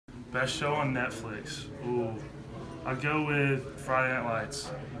Best show on Netflix. Ooh. I'd go with Friday Night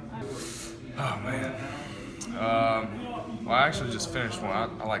Lights. Oh, man. Well, I actually just finished one.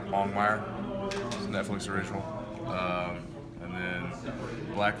 I like Longmire. It's a Netflix original. And then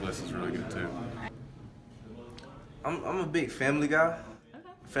Blacklist is really good, too. I'm a big Family Guy.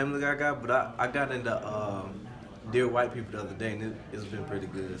 Family Guy guy, but I got into Dear White People the other day, and it's been pretty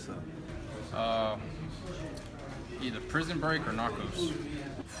good. So. Either Prison Break or Narcos.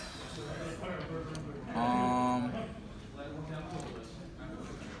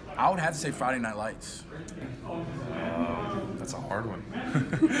 I would have to say Friday Night Lights. That's a hard one.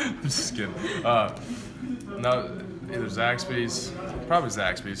 I'm just kidding. No, either Zaxby's. Probably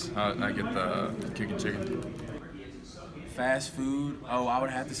Zaxby's. I get the kicking chicken. Fast food. Oh, I would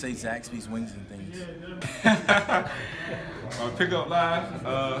have to say Zaxby's Wings and Things. Pickup line.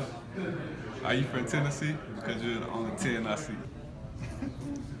 Are you from Tennessee? Because you're the only 10 I see.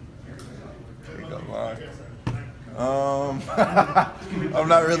 Pickup line. I'm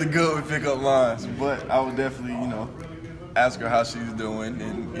not really good with pickup lines, but I would definitely, ask her how she's doing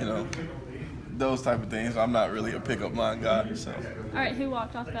and, those type of things. I'm not really a pickup line guy, so. All right, who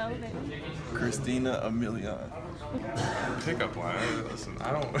walked off the elevator? Christina Emilion. Pickup line. Listen,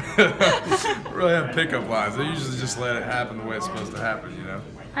 I don't really have pickup lines. I usually just let it happen the way it's supposed to happen, All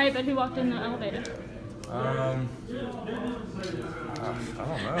right, but who walked in the elevator? I don't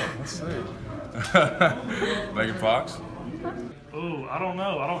know. Let's see. Megan Fox. Ooh, I don't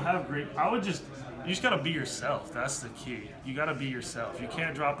know. I don't have great. You just gotta be yourself. That's the key. You gotta be yourself. You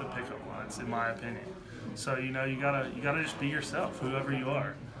can't drop the pickup lines, in my opinion. So you gotta just be yourself, whoever you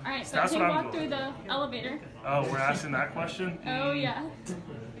are. All right, So so that's who what I'm walked doing. through the elevator? Oh, we're asking that question? Oh yeah.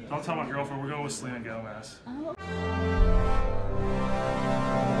 Don't tell my girlfriend. We're going with Selena Gomez. Oh.